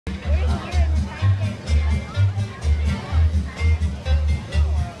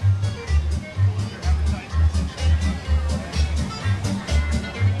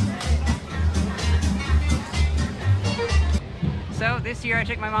So this year I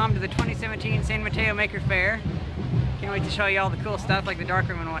took my mom to the 2017 San Mateo Maker Faire. Can't wait to show you all the cool stuff like the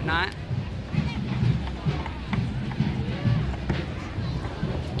darkroom and whatnot.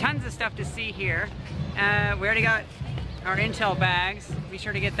 Tons of stuff to see here. We already got our Intel bags. Be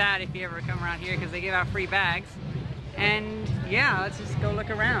sure to get that if you ever come around here because they give out free bags. And yeah, let's just go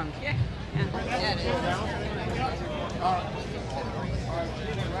look around. Yeah.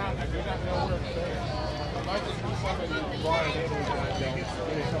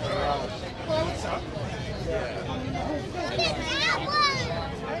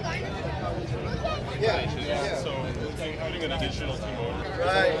 So putting an additional 2 motors.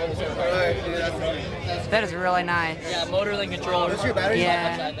 Right. That is really nice. Yeah, motor link controller. What's your battery?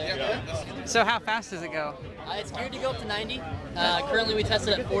 Yeah. So how fast does it go? It's geared to go up to 90. Currently we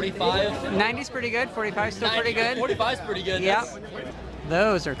tested at 45. 90's pretty good. 45's still pretty good. 45's pretty good. Yep.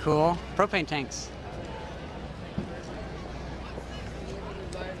 Those are cool. Propane tanks.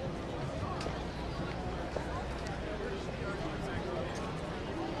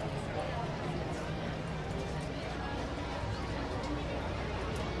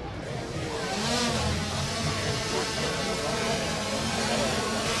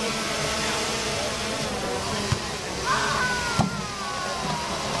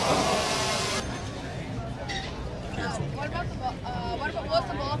 What's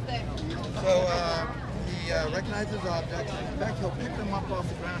the ball thing? So he recognizes objects. In fact, he'll pick them up off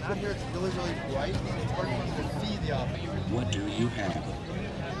the ground. Out here, it's really, really bright. It's hard for him to see the object. What do you have?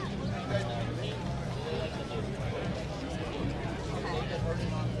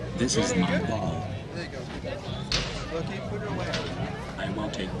 This is my ball. There you go. Look, he put it away. I will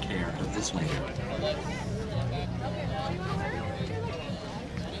take care of this later.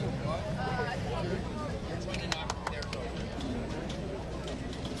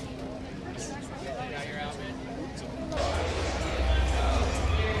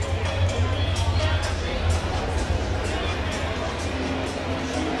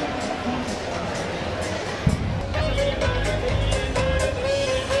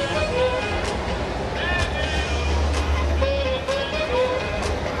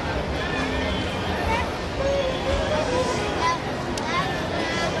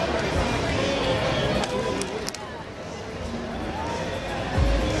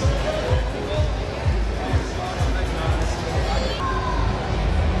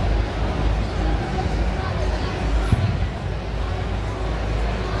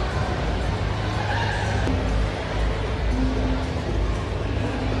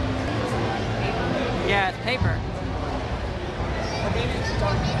 Yeah, it's paper.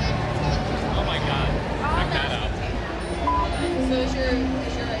 Oh my god. Check that out. So is your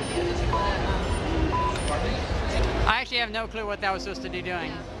idea that you want I actually have no clue what that was supposed to be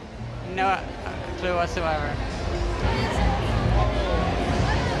doing. No clue whatsoever.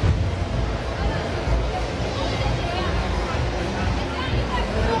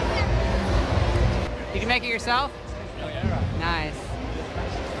 You can make it yourself? Oh yeah. Nice.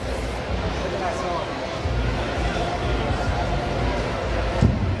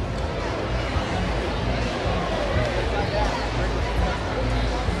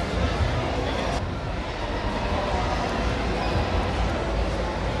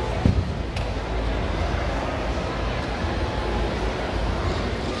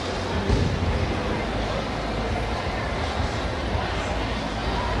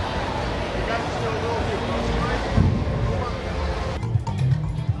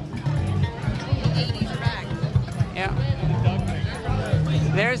 Yeah.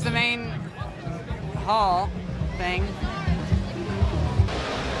 There's the main hall thing.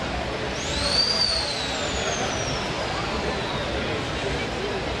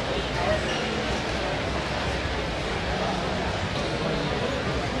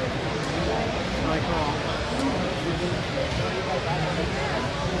 Really cool.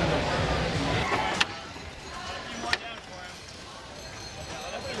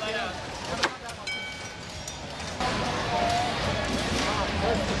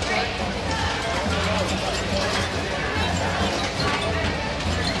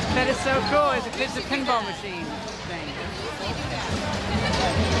 That is so cool. It's a pinball machine thing.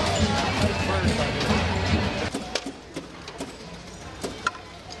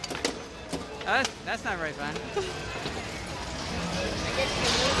 Oh, that's not very fun.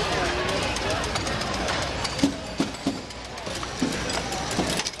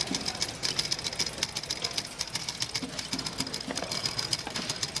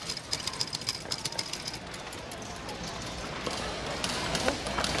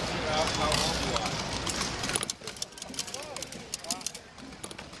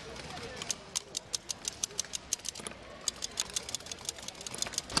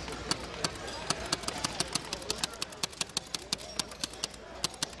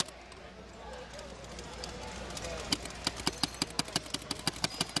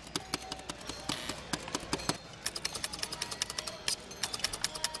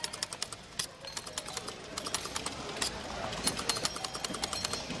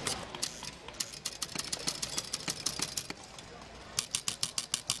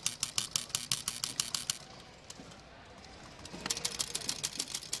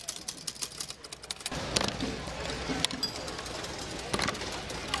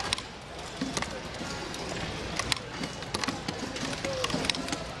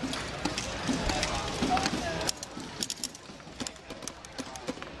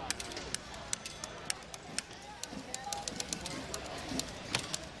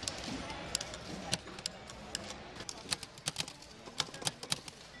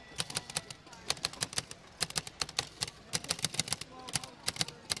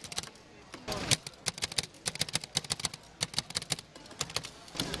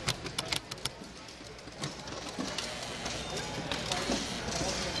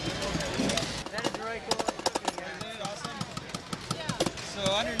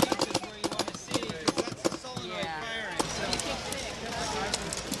 So underneath is where you want to see, because that's the solenoid firing.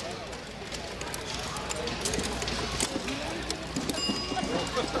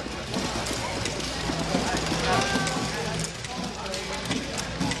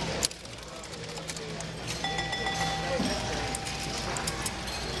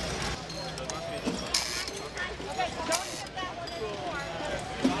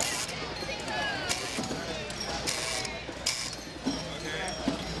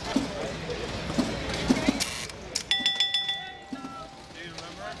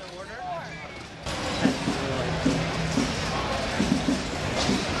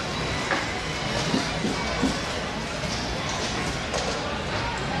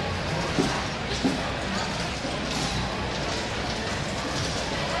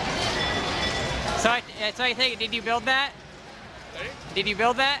 So So I take it, did you build that? Sorry? Did you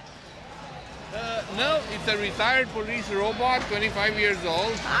build that? No, it's a retired police robot, 25 years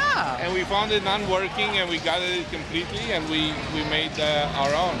old. Ah. And we found it not working and we got it completely and we made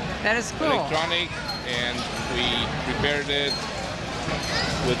our own. That is cool. Electronic, and we repaired it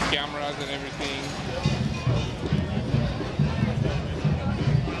with cameras and everything.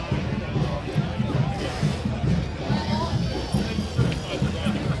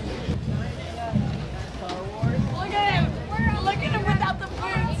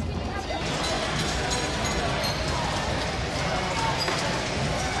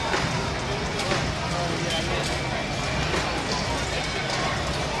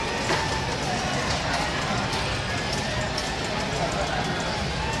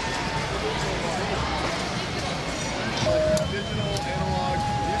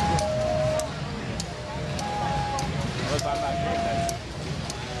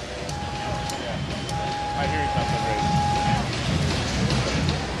 I hear something great.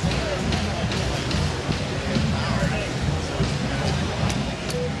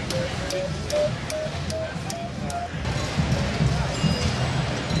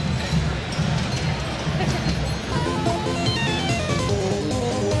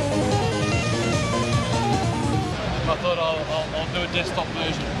 I thought I'll do a desktop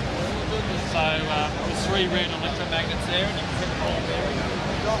version. So there's 3 red electromagnets there, and you can set the whole bearing.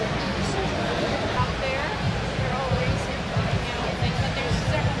 Out there, they're all racing, you know, things, but there's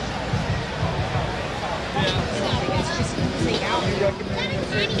several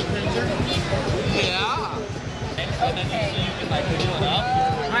Yeah. And then you can like peel it up.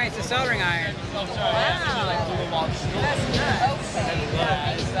 Alright, it's a soldering iron. Oh, sorry. Yeah, like do a long stroke. That's nuts. Okay.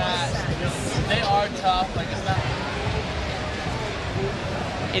 Yeah, it's that. They are tough. Like it's not.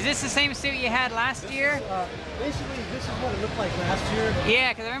 Is this the same suit you had last year? Basically, this is what it looked like last year.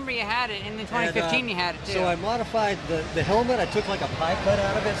 Yeah, because I remember you had it, and in 2015 you had it too. So I modified the helmet. I took like a pie cut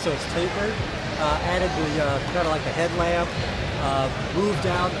out of it, so it's tapered. Added the kind of like the headlamp. Moved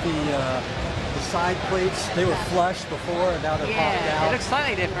out the side plates. They were flush before, and now they're popped Yeah, out. it looks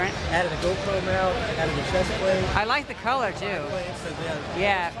slightly different. Added a GoPro mount. Added a chest plate. I like the color too. Plates, and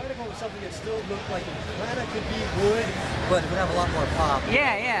Yeah. I tried to go with something that still looked like it kind of could be wood, but it would have a lot more pop.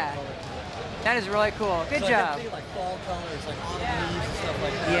 Yeah, yeah. That is really cool. Good so job. I can see like fall colors, like autumn leaves and stuff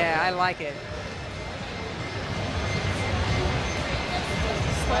like that. Yeah, I like it.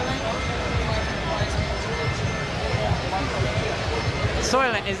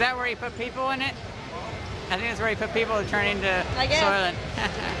 Soylent, is that where you put people in it? I think that's where you put people to turn into Soylent.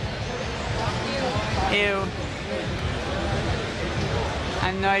 Ew. I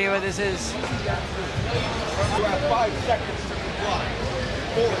have no idea what this is. You have 5 seconds to comply.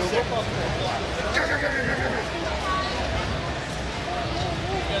 4 seconds to comply.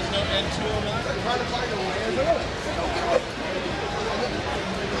 there's no end to them. I'm trying to find a way.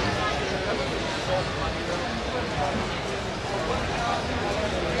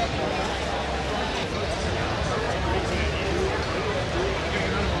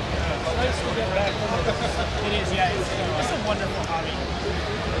 It is, yeah. It's a wonderful hobby.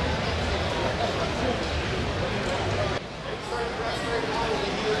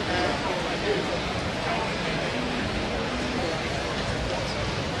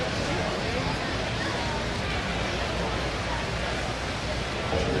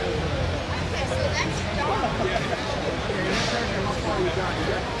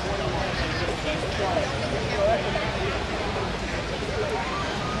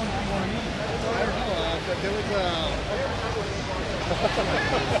 There was a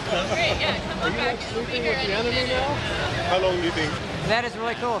Great, yeah, come on back. We'll be here any minute. How long do you think? That is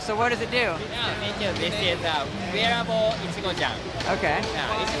really cool. So what does it do? Yeah, thank you. This is a wearable Ichigo-chan. Okay.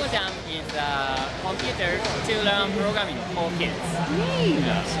 Yeah, Ichigo-chan is a computer to learn programming for kids.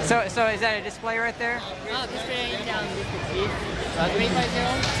 So is that a display right there? Display down this 350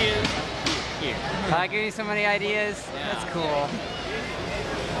 to here. Give you so many ideas. That's cool.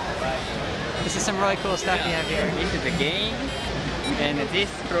 This is some really cool stuff you have here. This is a game, and this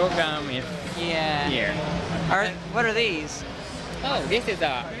program is here. What are these? Oh, this is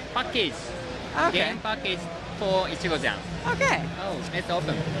a package. Okay. Game package for Ichigo-chan. Okay. Oh, let's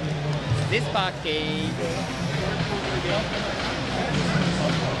open. This package.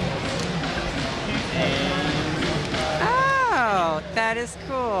 Oh, that is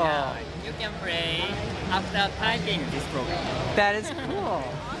cool. Yeah, you can play after typing this program. That is cool.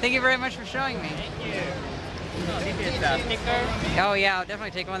 Thank you very much for showing me. Thank you. So this is a sticker. Oh yeah, I'll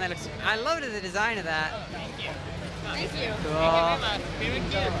definitely take one that looks. I love the design of that. Thank you. Thank you. Cool. Very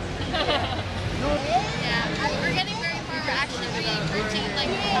cute. Yeah, we're getting very far. We're actually routine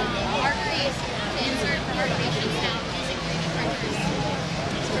like art creates to insert for art creations now using 3D printers.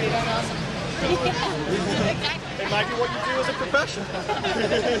 It's pretty awesome. It might be what you do as a profession.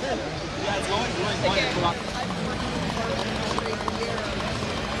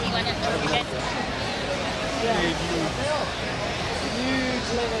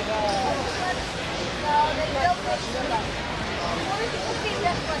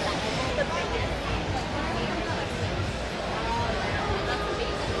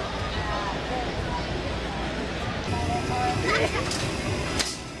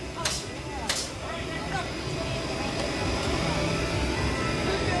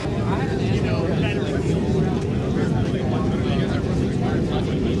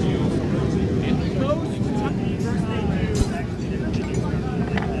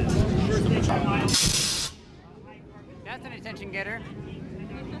 That's an attention getter.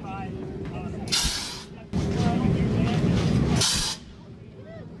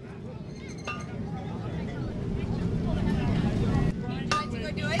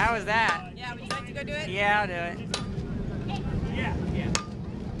 How was that? Yeah, would you like to go do it? Yeah, I'll do it.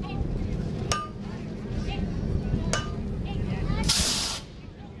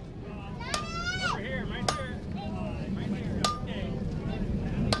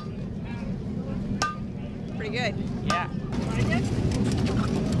 Pretty good. Yeah.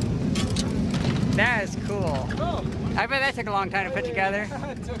 That is cool. I bet that took a long time to put together.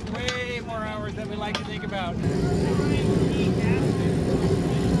 It took way more hours than we like to think about.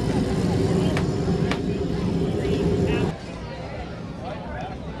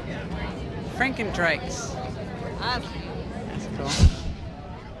 Frankentrikes. That's cool.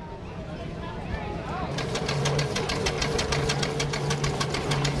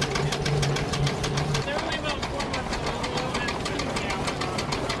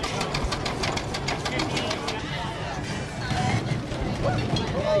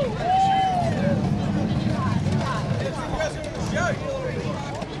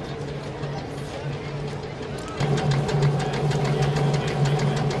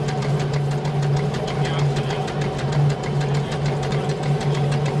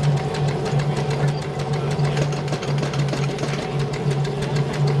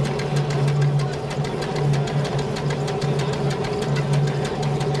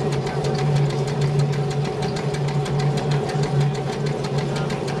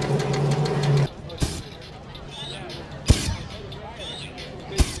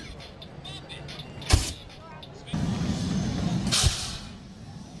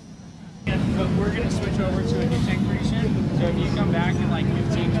 But we're going to switch over to a new tank pretty soon. So if you come back in like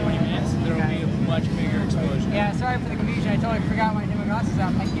 15, 20 minutes, there will be a much bigger explosion. Yeah, sorry for the confusion. I totally forgot when I took my glasses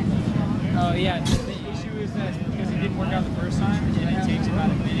out. I can't see. Oh yeah, the issue is that because it didn't work out the first time, and it takes about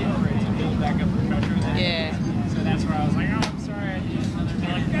a minute for it to build back up the pressure. Yeah. So that's where I was like, oh, I'm sorry, I need another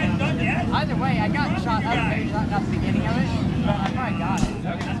minute. Either way, I got shot up, maybe not the beginning of it, but I probably got it. So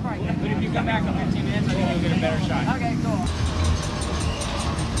that's probably good. But if you come back in 15 minutes, I think you'll get a better shot. Okay, cool.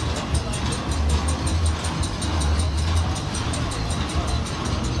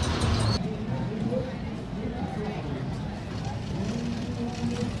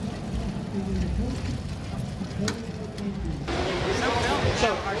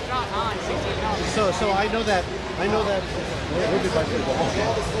 So I know that we'll be back to the ball.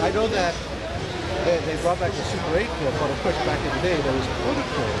 I know that they brought back the Super 8 clip, but of course back in the day there was a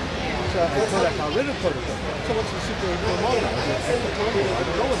protocol. So Kodak got rid of protocol. So what's the Super 8 clip model now? Is it Equatorial? I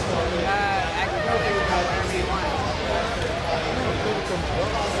don't know what it's called.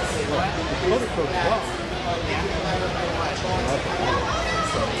 The protocol is gone.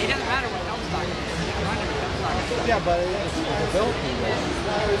 It doesn't matter what film stock it is. Yeah, but it's developing though.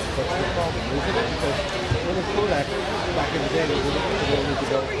 That's the problem, isn't it? Because when it's Kodak, back in the day, they were only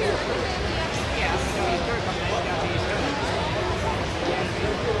developing. Yeah, so these tour companies got these films.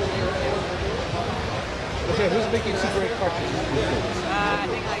 Okay, who's making Super 8 cartridges? I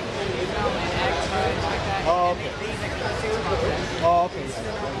think like film and X or things like that. Oh, okay. And these like 6 months. Oh, okay.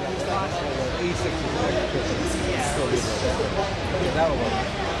 Yeah. E6 is like yeah, that'll work.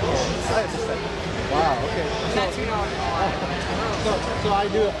 I understand. Wow, okay. So I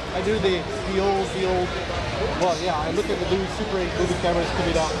do the old, well, yeah, I look at the new Super 8 movie cameras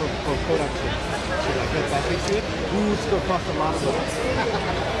coming out from Kodak. Should I get that thing to it? Ooh, it's going to cost a lot of money.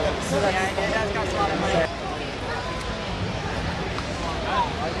 Yeah, it does cost a lot of money.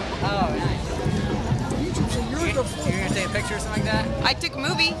 Oh, nice. You're going to take a picture or something like that? I took a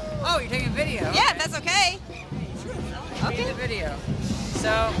movie. Oh, you're taking a video? Yeah, okay. that's okay. Okay. The video.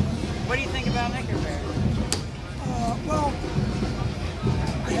 So, what do you think about Maker Faire? Well,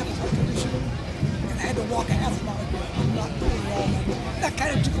 I have a heart condition, and I had to walk a half mile. I'm not really that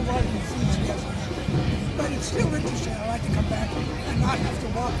kind of took a lot of enthusiasm. But it's still interesting. I like to come back and not have to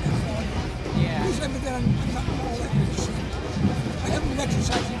walk that far. Yeah. Usually I'm not all that interested. I haven't been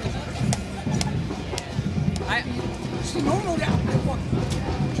exercising because see, normally I walk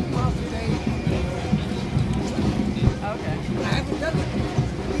 2 miles a day. Okay. I haven't done it.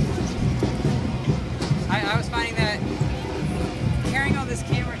 I was finding that carrying all this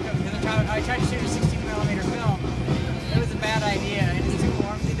camera equipment, because I tried to shoot a 16mm film, it was a bad idea. It's too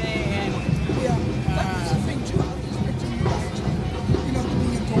warm today, and yeah, that's the thing too. I was expecting you guys, to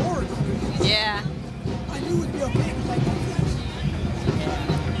be indoors. Yeah. I knew it would be okay because I got this.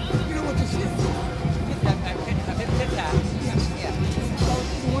 Yeah. You know what this is? A pit tap. Yes. Yeah. So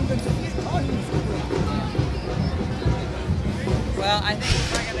the one that's well, I think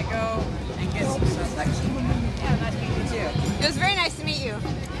we're going to go and get some stuff. Yeah, nice to meet you too. It was very nice to meet you.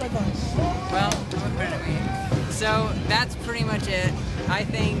 Well, we're going to meet. So that's pretty much it. I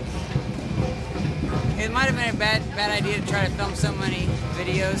think it might have been a bad idea to try to film so many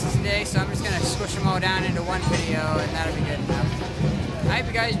videos today, so I'm just going to squish them all down into one video, and that'll be good enough. I hope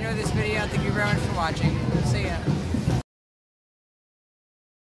you guys enjoyed this video. Thank you very much for watching. See ya.